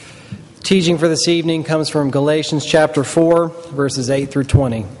Teaching for this evening comes from Galatians chapter 4, verses 8 through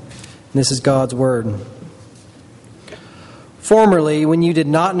 20. This is God's Word. Formerly, when you did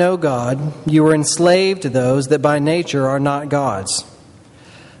not know God, you were enslaved to those that by nature are not God's.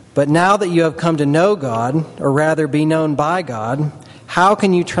 But now that you have come to know God, or rather be known by God, how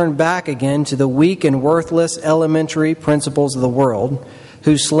can you turn back again to the weak and worthless elementary principles of the world,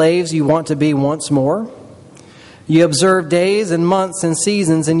 whose slaves you want to be once more? You observe days and months and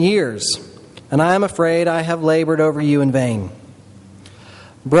seasons and years, and I am afraid I have labored over you in vain.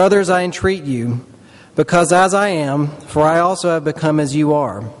 Brothers, I entreat you, because as I am, for I also have become as you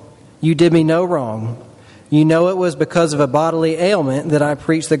are. You did me no wrong. You know it was because of a bodily ailment that I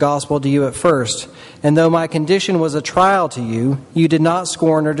preached the gospel to you at first, and though my condition was a trial to you, you did not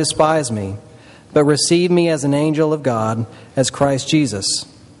scorn or despise me, but received me as an angel of God, as Christ Jesus.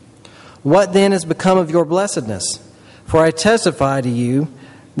 What then has become of your blessedness? For I testify to you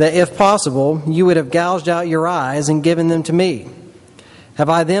that if possible, you would have gouged out your eyes and given them to me. Have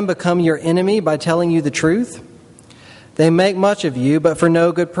I then become your enemy by telling you the truth? They make much of you, but for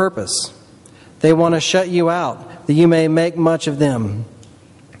no good purpose. They want to shut you out, that you may make much of them.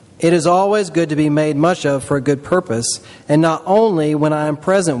 It is always good to be made much of for a good purpose, and not only when I am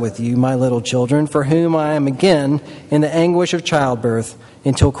present with you, my little children, for whom I am again in the anguish of childbirth,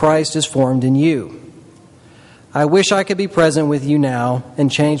 until Christ is formed in you. I wish I could be present with you now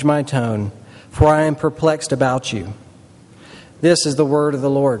and change my tone, for I am perplexed about you. This is the word of the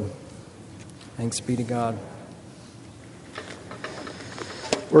Lord. Thanks be to God.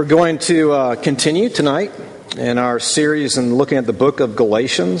 We're going to continue tonight in our series and looking at the book of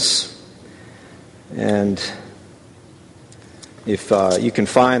Galatians. And if you can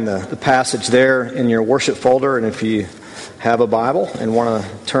find the passage there in your worship folder, and if you have a Bible and want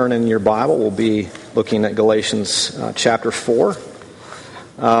to turn in your Bible, we'll be looking at Galatians chapter 4.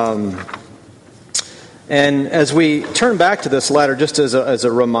 And as we turn back to this letter, just as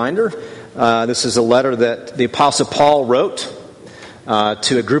a reminder, this is a letter that the Apostle Paul wrote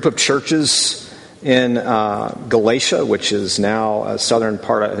to a group of churches in Galatia, which is now a southern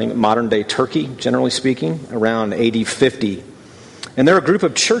part, I think, modern-day Turkey, generally speaking, around AD 50. And they're a group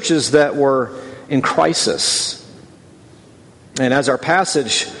of churches that were in crisis. And as our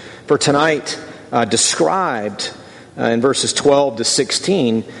passage for tonight described in verses 12 to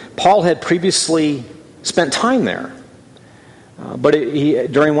 16, Paul had previously spent time there,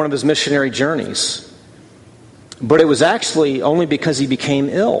 during one of his missionary journeys. But it was actually only because he became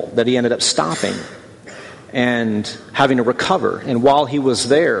ill that he ended up stopping and having to recover. And while he was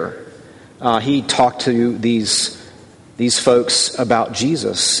there, he talked to these folks about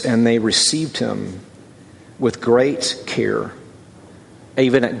Jesus, and they received him with great care,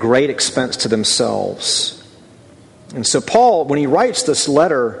 even at great expense to themselves. And so Paul, when he writes this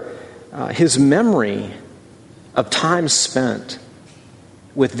letter, his memory of time spent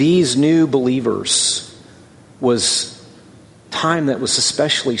with these new believers was time that was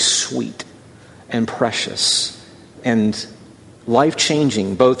especially sweet and precious and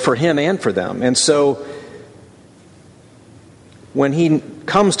life-changing, both for him and for them. And so when he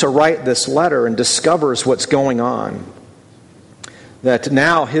comes to write this letter and discovers what's going on, that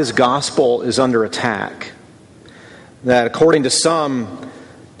now his gospel is under attack, that according to some,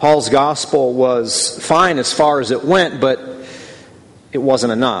 Paul's gospel was fine as far as it went, but it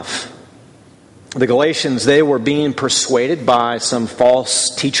wasn't enough. The Galatians, they were being persuaded by some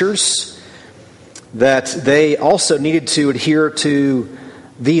false teachers that they also needed to adhere to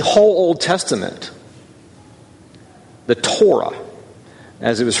the whole Old Testament, the Torah,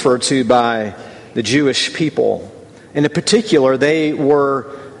 as it was referred to by the Jewish people. And in particular, they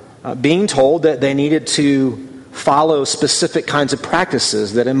were being told that they needed to follow specific kinds of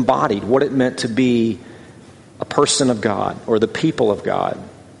practices that embodied what it meant to be a person of God or the people of God.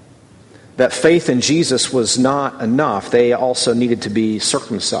 That faith in Jesus was not enough. They also needed to be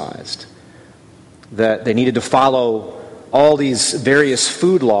circumcised. That they needed to follow all these various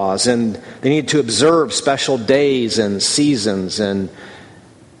food laws, and they needed to observe special days and seasons and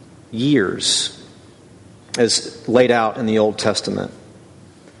years as laid out in the Old Testament.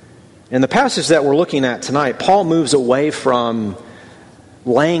 In the passage that we're looking at tonight, Paul moves away from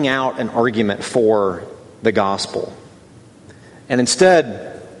laying out an argument for the gospel. And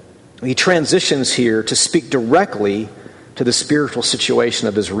instead, he transitions here to speak directly to the spiritual situation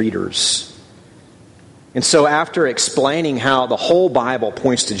of his readers. And so after explaining how the whole Bible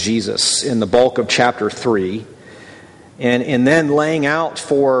points to Jesus in the bulk of chapter 3, and then laying out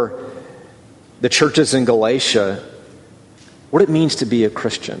for the churches in Galatia what it means to be a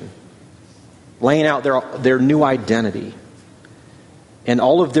Christian, laying out their new identity, and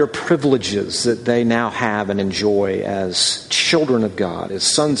all of their privileges that they now have and enjoy as children of God, as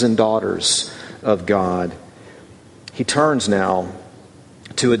sons and daughters of God, he turns now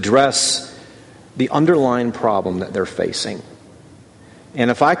to address the underlying problem that they're facing. And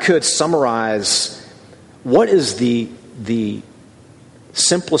if I could summarize, what is the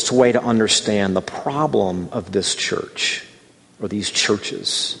simplest way to understand the problem of this church or these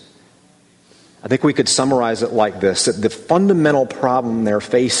churches? I think we could summarize it like this, that the fundamental problem they're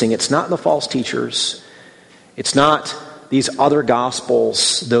facing, it's not the false teachers, it's not these other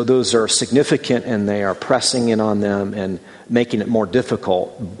gospels, though those are significant and they are pressing in on them and making it more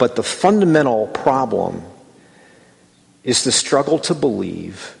difficult, but the fundamental problem is the struggle to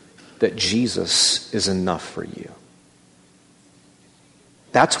believe that Jesus is enough for you.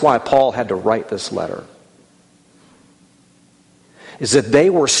 That's why Paul had to write this letter. Is that they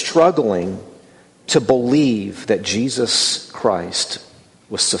were struggling to believe that Jesus Christ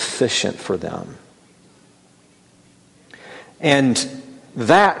was sufficient for them. And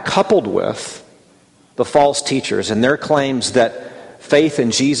that, coupled with the false teachers and their claims that faith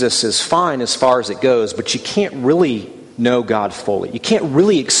in Jesus is fine as far as it goes, but you can't really know God fully. You can't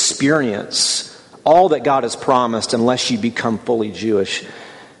really experience all that God has promised unless you become fully Jewish.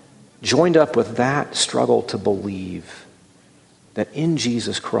 Joined up with that struggle to believe that in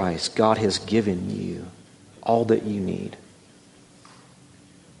Jesus Christ, God has given you all that you need,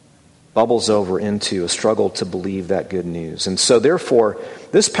 bubbles over into a struggle to believe that good news. And so therefore,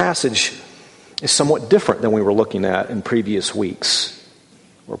 this passage is somewhat different than we were looking at in previous weeks,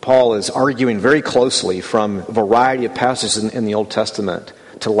 where Paul is arguing very closely from a variety of passages in the Old Testament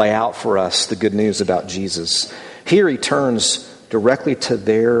to lay out for us the good news about Jesus. Here he turns directly to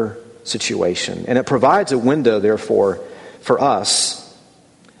their situation, and it provides a window, therefore, for us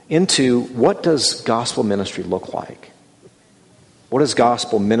into what does gospel ministry look like? What does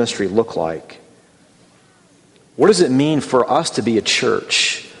gospel ministry look like? What does it mean for us to be a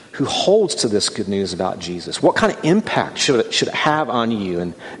church who holds to this good news about Jesus? What kind of impact should it have on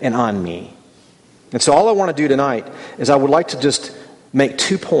you and on me? And so all I want to do tonight is I would like to just make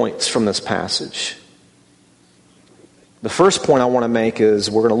 2 points from this passage. The first point I want to make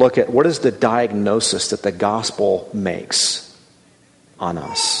is we're going to look at what is the diagnosis that the gospel makes on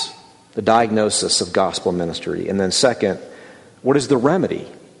us. The diagnosis of gospel ministry. And then second, what is the remedy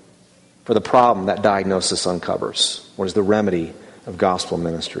for the problem that diagnosis uncovers? What is the remedy of gospel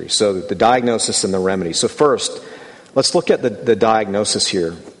ministry? So the diagnosis and the remedy. So first, let's look at the diagnosis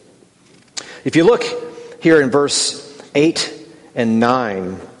here. If you look here in verse 8 and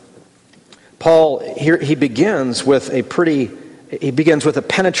 9, Paul, here he begins with a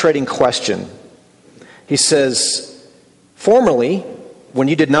penetrating question. He says, "Formerly, when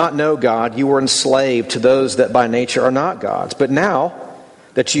you did not know God, you were enslaved to those that by nature are not gods. But now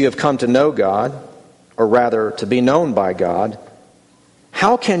that you have come to know God, or rather to be known by God,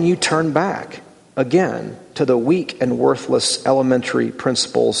 how can you turn back again to the weak and worthless elementary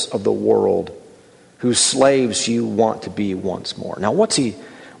principles of the world, whose slaves you want to be once more?" Now, what's he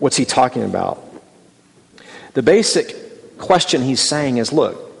talking about? The basic question he's saying is,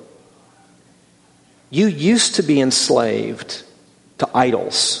 look, you used to be enslaved to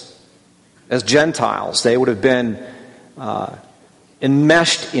idols. As Gentiles, they would have been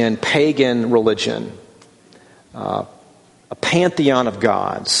enmeshed in pagan religion, a pantheon of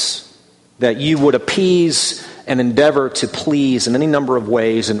gods that you would appease and endeavor to please in any number of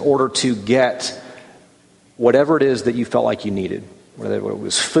ways in order to get whatever it is that you felt like you needed, whether it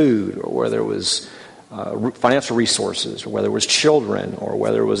was food or whether it was financial resources or whether it was children or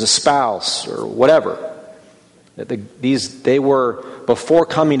whether it was a spouse or whatever. They were, before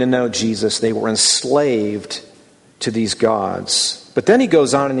coming to know Jesus, they were enslaved to these gods. But then he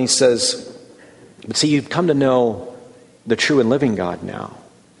goes on and he says, but see, you've come to know the true and living God now.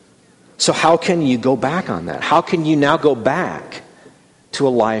 So how can you go back on that? How can you now go back to a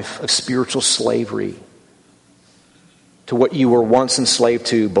life of spiritual slavery, to what you were once enslaved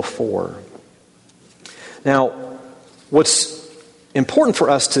to before? Now, what's important for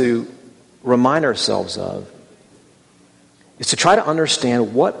us to remind ourselves of is to try to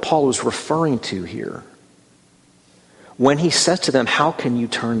understand what Paul was referring to here when he says to them, how can you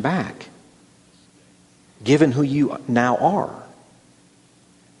turn back, given who you now are?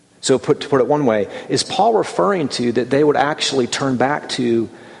 So to put it one way, is Paul referring to that they would actually turn back to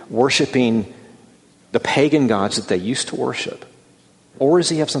worshiping the pagan gods that they used to worship? Or does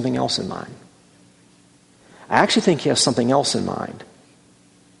he have something else in mind? I actually think he has something else in mind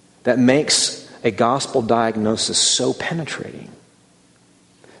that makes a gospel diagnosis so penetrating.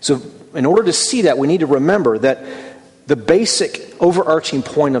 So in order to see that, we need to remember that the basic overarching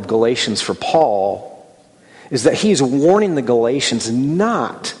point of Galatians for Paul is that he's warning the Galatians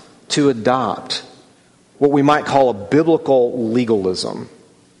not to adopt what we might call a biblical legalism.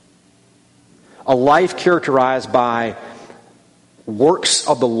 A life characterized by works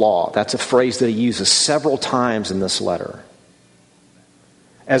of the law. That's a phrase that he uses several times in this letter.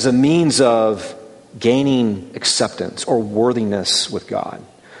 As a means of gaining acceptance or worthiness with God.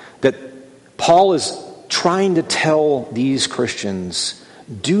 That Paul is trying to tell these Christians,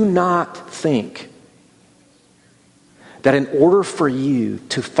 do not think that in order for you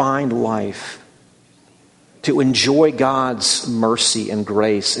to find life, to enjoy God's mercy and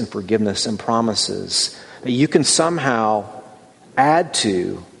grace and forgiveness and promises, that you can somehow add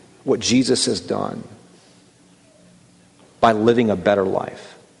to what Jesus has done by living a better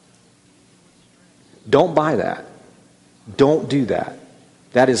life. Don't buy that. Don't do that.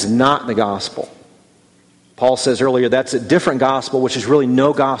 That is not the gospel. Paul says earlier that's a different gospel, which is really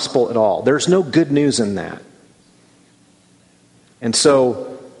no gospel at all. There's no good news in that. And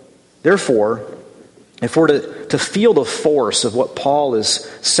so, therefore, if we're to feel the force of what Paul is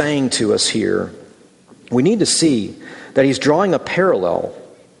saying to us here, we need to see that he's drawing a parallel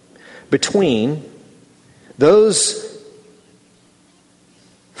between those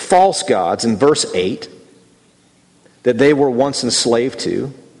false gods in verse 8 that they were once enslaved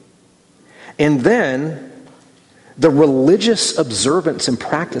to, and then the religious observance and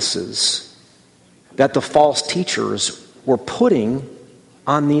practices that the false teachers were putting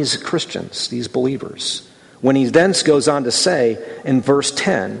on these Christians, these believers. When he then goes on to say in verse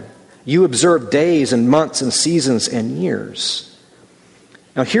 10, you observe days and months and seasons and years.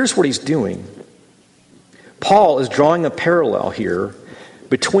 Now here's what he's doing. Paul is drawing a parallel here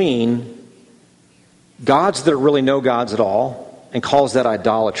between gods that are really no gods at all and calls that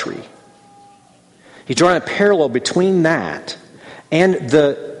idolatry. He's drawing a parallel between that and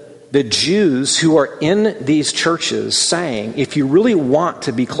the Jews who are in these churches saying, if you really want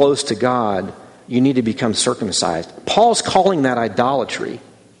to be close to God, you need to become circumcised. Paul's calling that idolatry,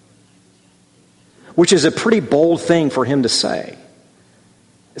 which is a pretty bold thing for him to say.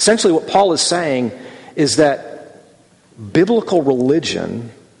 Essentially what Paul is saying is that biblical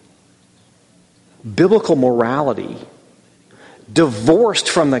religion, biblical morality, divorced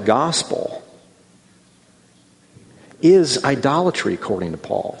from the gospel, is idolatry, according to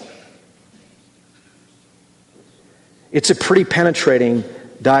Paul. It's a pretty penetrating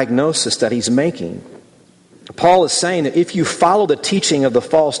diagnosis that he's making. Paul is saying that if you follow the teaching of the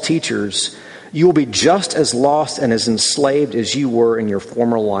false teachers, you will be just as lost and as enslaved as you were in your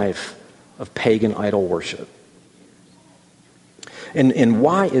former life of pagan idol worship. And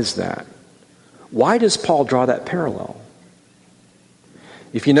why is that? Why does Paul draw that parallel?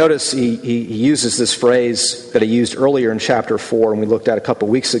 If you notice, he uses this phrase that he used earlier in chapter 4, and we looked at a couple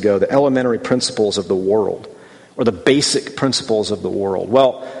weeks ago, the elementary principles of the world, or the basic principles of the world.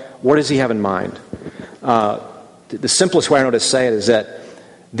 Well, what does he have in mind? The simplest way I know to say it is that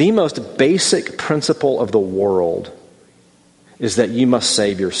the most basic principle of the world is that you must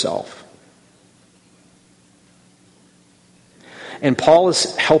save yourself. And Paul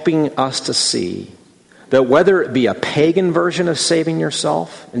is helping us to see that whether it be a pagan version of saving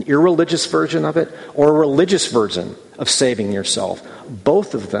yourself, an irreligious version of it, or a religious version of saving yourself,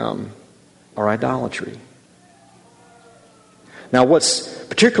 both of them are idolatry. Now, what's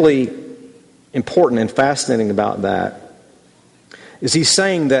particularly important and fascinating about that is he's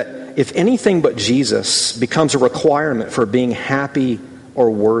saying that if anything but Jesus becomes a requirement for being happy or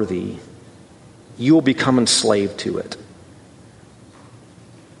worthy, you will become enslaved to it.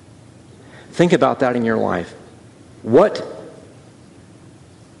 Think about that in your life. What,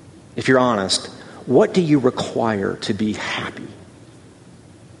 if you're honest, what do you require to be happy?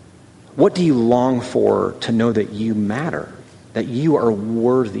 What do you long for to know that you matter, that you are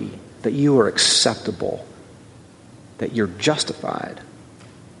worthy, that you are acceptable, that you're justified?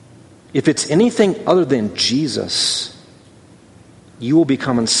 If it's anything other than Jesus, you will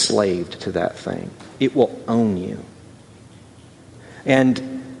become enslaved to that thing. It will own you. And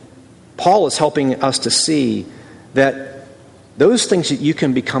Paul is helping us to see that those things that you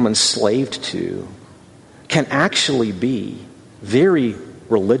can become enslaved to can actually be very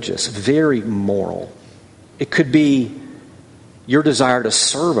religious, very moral. It could be your desire to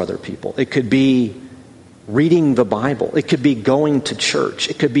serve other people. It could be reading the Bible. It could be going to church.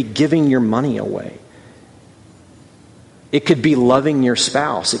 It could be giving your money away. It could be loving your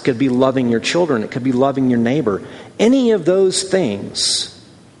spouse. It could be loving your children. It could be loving your neighbor. Any of those things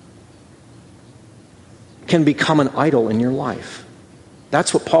can become an idol in your life.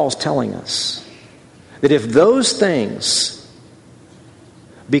 That's what Paul's telling us. That if those things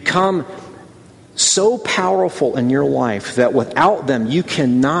become so powerful in your life that without them you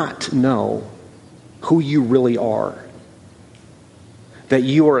cannot know who you really are, that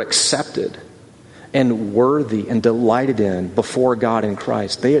you are accepted and worthy and delighted in before God in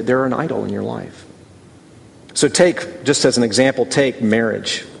Christ, they're an idol in your life. So just as an example, take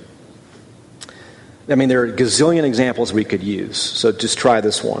marriage. I mean, there are a gazillion examples we could use, so just try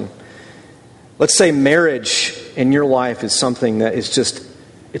this one. Let's say marriage in your life is something that is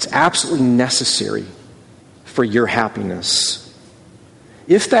it's absolutely necessary for your happiness.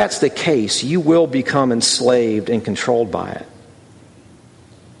 If that's the case, you will become enslaved and controlled by it.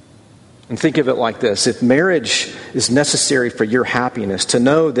 And think of it like this. If marriage is necessary for your happiness, to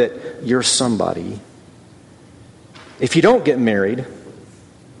know that you're somebody, if you don't get married,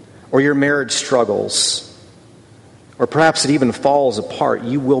 or your marriage struggles, or perhaps it even falls apart,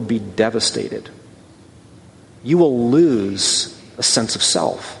 you will be devastated. You will lose a sense of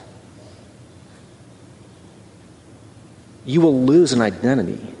self. You will lose an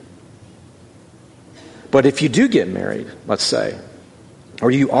identity. But if you do get married, let's say,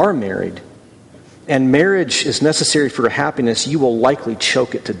 or you are married, and marriage is necessary for your happiness, you will likely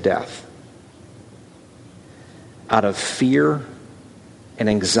choke it to death out of fear and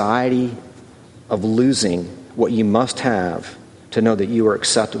anxiety of losing what you must have to know that you are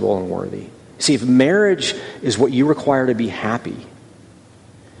acceptable and worthy. See, if marriage is what you require to be happy,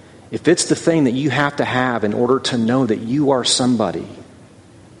 if it's the thing that you have to have in order to know that you are somebody,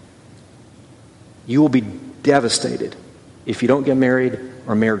 you will be devastated if you don't get married,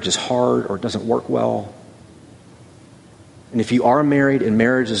 or marriage is hard, or it doesn't work well. And if you are married and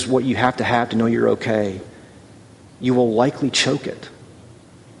marriage is what you have to know you're okay, you will likely choke it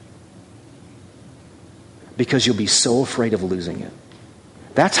because you'll be so afraid of losing it.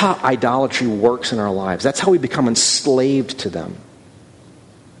 That's how idolatry works in our lives. That's how we become enslaved to them.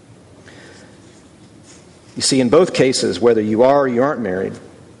 You see, in both cases, whether you are or you aren't married,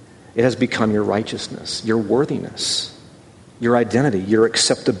 it has become your righteousness, your worthiness, your identity, your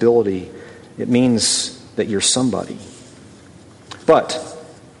acceptability. It means that you're somebody. But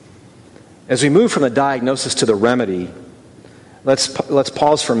as we move from the diagnosis to the remedy, let's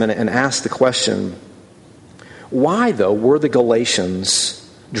pause for a minute and ask the question, why, though, were the Galatians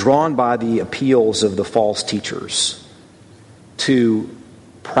drawn by the appeals of the false teachers to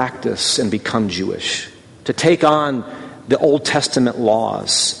practice and become Jewish, to take on the Old Testament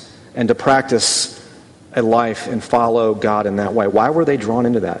laws and to practice a life and follow God in that way? Why were they drawn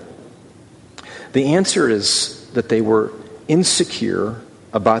into that? The answer is that they were insecure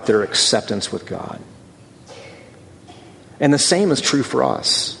about their acceptance with God. And the same is true for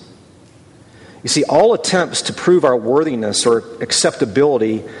us. You see, all attempts to prove our worthiness or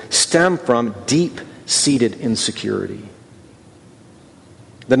acceptability stem from deep-seated insecurity.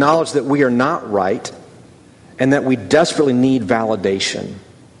 The knowledge that we are not right and that we desperately need validation.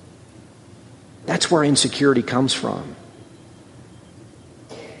 That's where insecurity comes from.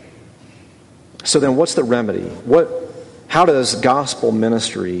 So then what's the remedy? How does gospel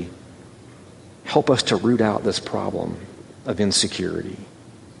ministry help us to root out this problem of insecurity?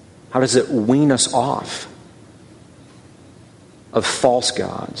 How does it wean us off of false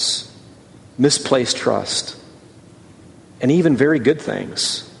gods, misplaced trust, and even very good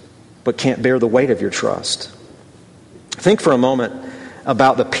things, but can't bear the weight of your trust? Think for a moment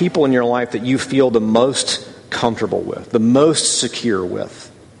about the people in your life that you feel the most comfortable with, the most secure with.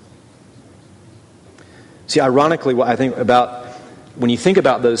 See, ironically, what I think about when you think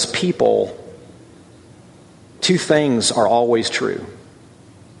about those people, two things are always true.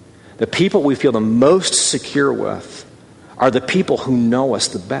 The people we feel the most secure with are the people who know us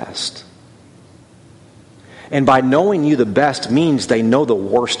the best. And by knowing you the best means they know the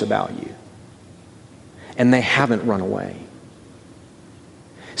worst about you. And they haven't run away.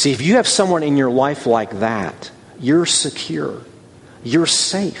 See, if you have someone in your life like that, you're secure. You're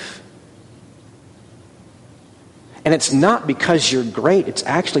safe. And it's not because you're great. It's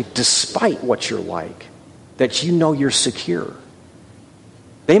actually despite what you're like that you know you're secure.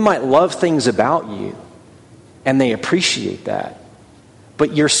 They might love things about you, and they appreciate that.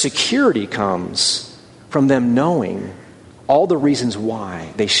 But your security comes from them knowing all the reasons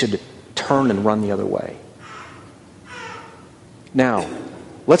why they should turn and run the other way. Now,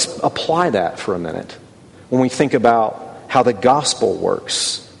 let's apply that for a minute when we think about how the gospel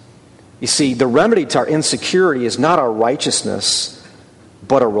works. You see, the remedy to our insecurity is not our righteousness,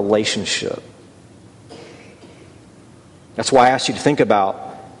 but a relationship. That's why I asked you to think about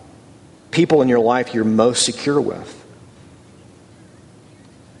people in your life you're most secure with.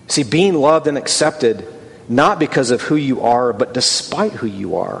 See, being loved and accepted not because of who you are, but despite who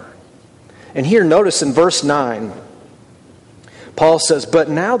you are. And here, notice in verse 9, Paul says, "But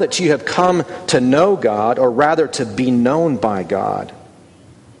now that you have come to know God, or rather to be known by God."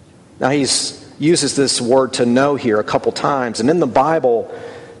 Now he uses this word to know here a couple times. And in the Bible,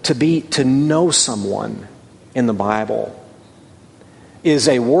 to know someone in the Bible is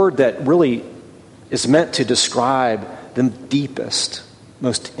a word that really is meant to describe the deepest,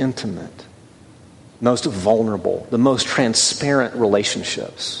 most intimate, most vulnerable, the most transparent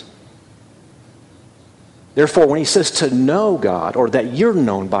relationships. Therefore, when he says to know God, or that you're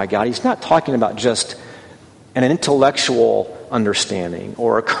known by God, he's not talking about just an intellectual understanding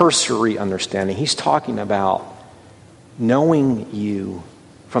or a cursory understanding. He's talking about knowing you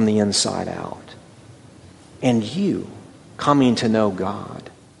from the inside out. And you coming to know God,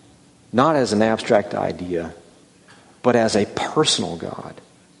 not as an abstract idea, but as a personal God,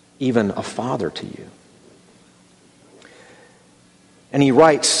 even a father to you. And he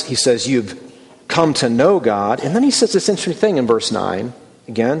writes, he says, you've come to know God. And then he says this interesting thing in verse 9,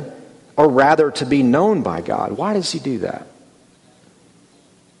 again, or rather to be known by God. Why does he do that?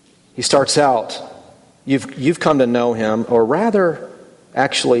 He starts out, you've come to know him, or rather,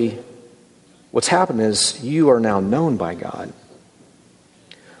 actually, what's happened is you are now known by God.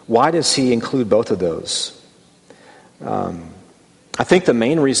 Why does he include both of those? I think the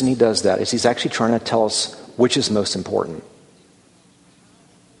main reason he does that is he's actually trying to tell us which is most important.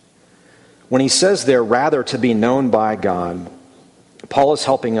 When he says there, rather to be known by God, Paul is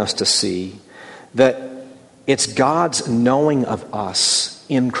helping us to see that it's God's knowing of us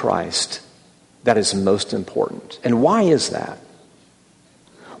in Christ that is most important. And why is that?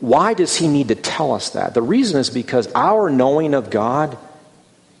 Why does he need to tell us that? The reason is because our knowing of God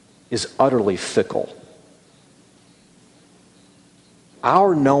is utterly fickle.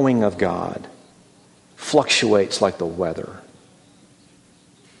 Our knowing of God fluctuates like the weather,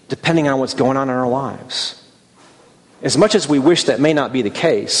 depending on what's going on in our lives. As much as we wish that may not be the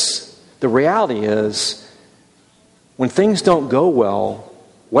case, the reality is when things don't go well,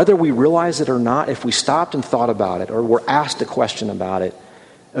 whether we realize it or not, if we stopped and thought about it or were asked a question about it,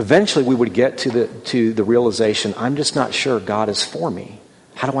 eventually we would get to the realization, I'm just not sure God is for me.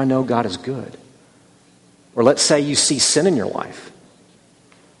 How do I know God is good? Or let's say you see sin in your life,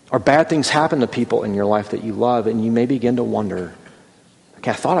 or bad things happen to people in your life that you love, and you may begin to wonder,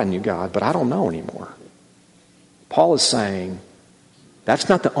 okay, I thought I knew God, but I don't know anymore. Paul is saying that's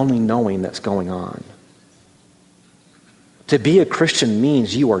not the only knowing that's going on. To be a Christian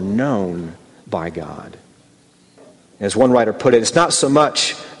means you are known by God. As one writer put it, it's not so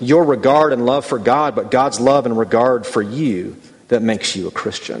much your regard and love for God, but God's love and regard for you that makes you a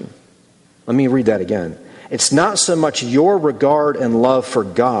Christian. Let me read that again. It's not so much your regard and love for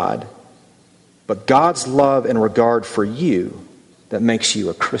God, but God's love and regard for you that makes you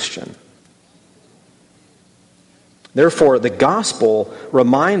a Christian. Therefore, the gospel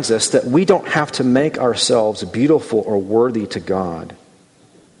reminds us that we don't have to make ourselves beautiful or worthy to God.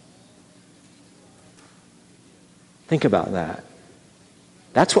 Think about that.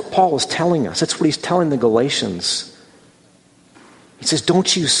 That's what Paul is telling us. That's what he's telling the Galatians. He says,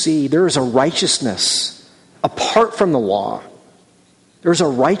 don't you see, there is a righteousness apart from the law. There's a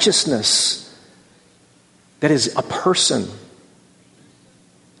righteousness that is a person,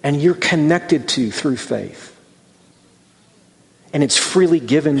 and you're connected to through faith. And it's freely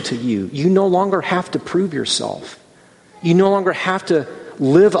given to you. You no longer have to prove yourself. You no longer have to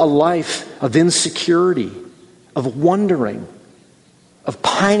live a life of insecurity, of wondering, of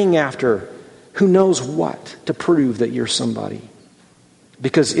pining after who knows what to prove that you're somebody.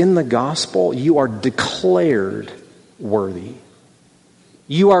 Because in the gospel, you are declared worthy.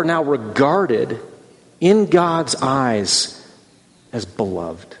 You are now regarded in God's eyes as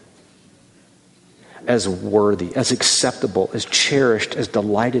beloved, as worthy, as acceptable, as cherished, as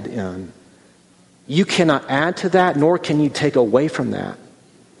delighted in. You cannot add to that, nor can you take away from that.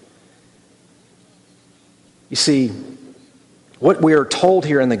 You see, what we are told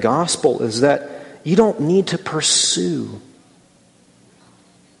here in the gospel is that you don't need to pursue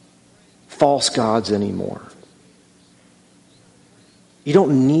false gods anymore. You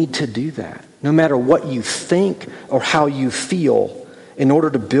don't need to do that, no matter what you think or how you feel, in order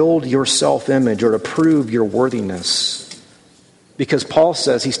to build your self-image or to prove your worthiness. Because Paul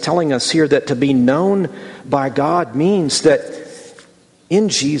says, he's telling us here that to be known by God means that in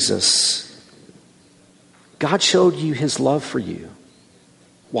Jesus, God showed you his love for you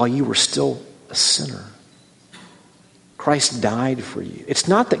while you were still a sinner. Christ died for you. It's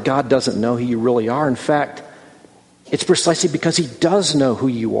not that God doesn't know who you really are. In fact, It's precisely because he does know who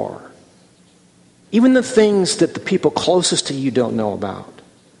you are. Even the things that the people closest to you don't know about.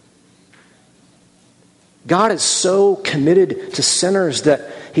 God is so committed to sinners that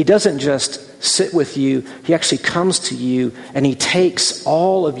he doesn't just sit with you. He actually comes to you and he takes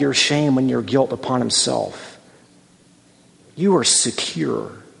all of your shame and your guilt upon himself. You are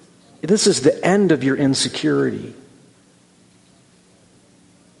secure. This is the end of your insecurity.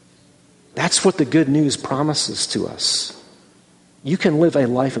 That's what the good news promises to us. You can live a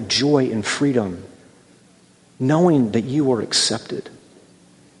life of joy and freedom, knowing that you are accepted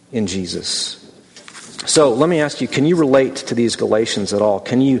in Jesus. So let me ask you, can you relate to these Galatians at all?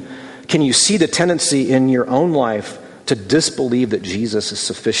 Can you see the tendency in your own life to disbelieve that Jesus is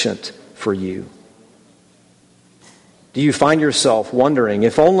sufficient for you? Do you find yourself wondering,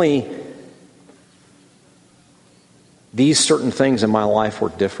 if only these certain things in my life were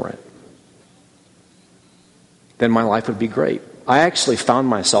different, then my life would be great? I actually found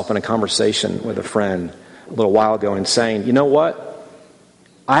myself in a conversation with a friend a little while ago and saying, you know what?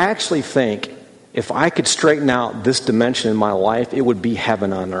 I actually think if I could straighten out this dimension in my life, it would be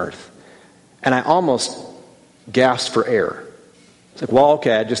heaven on earth. And I almost gasped for air. It's like, well,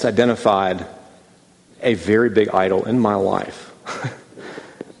 okay, I just identified a very big idol in my life.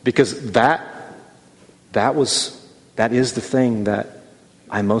 Because that is the thing that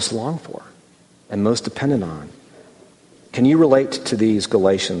I most long for and most dependent on. Can you relate to these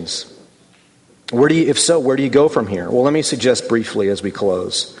Galatians? If so, where do you go from here? Well, let me suggest briefly as we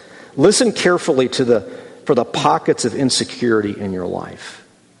close. Listen carefully for the pockets of insecurity in your life.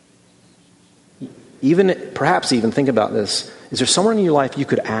 Perhaps even think about this. Is there someone in your life you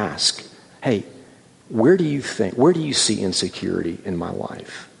could ask, hey, where do you see insecurity in my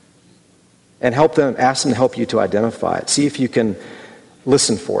life? And ask them to help you to identify it. See if you can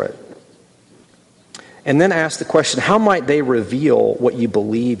listen for it. And then ask the question, how might they reveal what you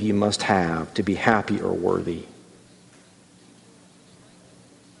believe you must have to be happy or worthy?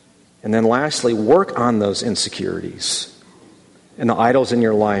 And then lastly, work on those insecurities and the idols in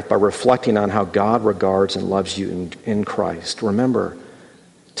your life by reflecting on how God regards and loves you in Christ. Remember,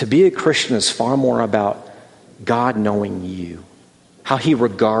 to be a Christian is far more about God knowing you, how he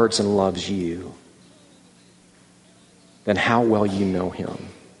regards and loves you, than how well you know him.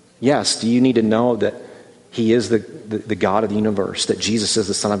 Yes, do you need to know that he is the God of the universe, that Jesus is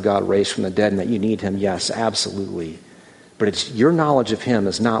the Son of God raised from the dead, and that you need him? Yes, absolutely. But it's your knowledge of him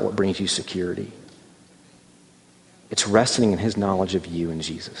is not what brings you security. It's resting in his knowledge of you and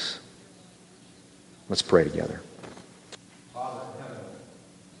Jesus. Let's pray together.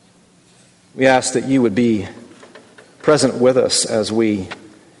 We ask that you would be present with us as we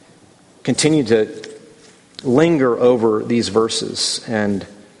continue to linger over these verses and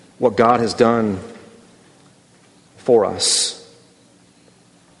what God has done for us.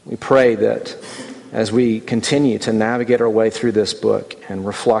 We pray that as we continue to navigate our way through this book and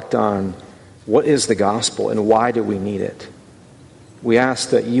reflect on what is the gospel and why do we need it, we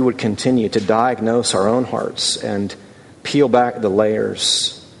ask that you would continue to diagnose our own hearts and peel back the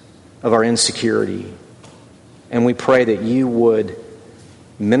layers of our insecurity. And we pray that you would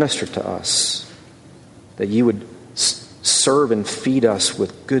minister to us, that you would serve and feed us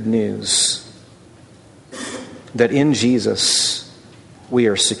with good news, that in Jesus we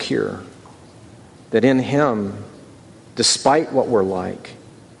are secure, that in him, despite what we're like,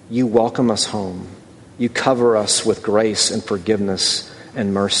 you welcome us home. You cover us with grace and forgiveness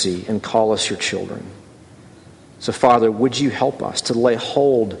and mercy and call us your children. So, Father, would you help us to lay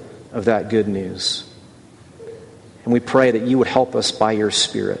hold of that good news? And we pray that you would help us by your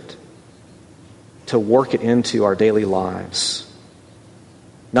Spirit to work it into our daily lives.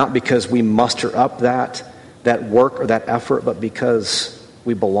 Not because we muster up that work or that effort, but because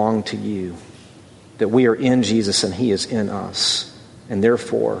we belong to you. That we are in Jesus and he is in us. And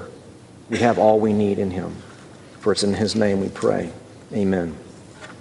therefore, we have all we need in him. For it's in his name we pray. Amen.